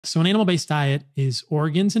So an animal-based diet is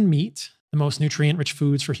organs and meat, the most nutrient-rich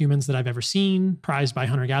foods for humans that I've ever seen, prized by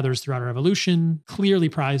hunter-gatherers throughout our evolution, clearly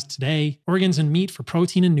prized today. Organs and meat for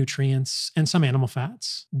protein and nutrients, and some animal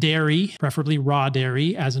fats. Dairy, preferably raw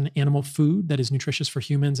dairy, as an animal food that is nutritious for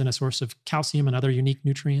humans and a source of calcium and other unique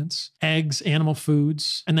nutrients. Eggs, animal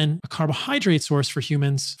foods, and then a carbohydrate source for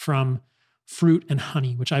humans from fruit and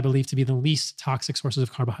honey, which I believe to be the least toxic sources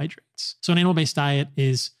of carbohydrates. So an animal-based diet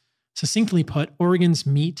is, succinctly put, organs,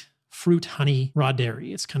 meat, fruit, honey, raw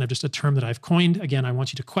dairy. It's kind of just a term that I've coined. Again, I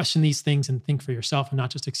want you to question these things and think for yourself and not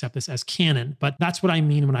just accept this as canon. But that's what I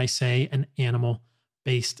mean when I say an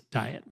animal-based diet.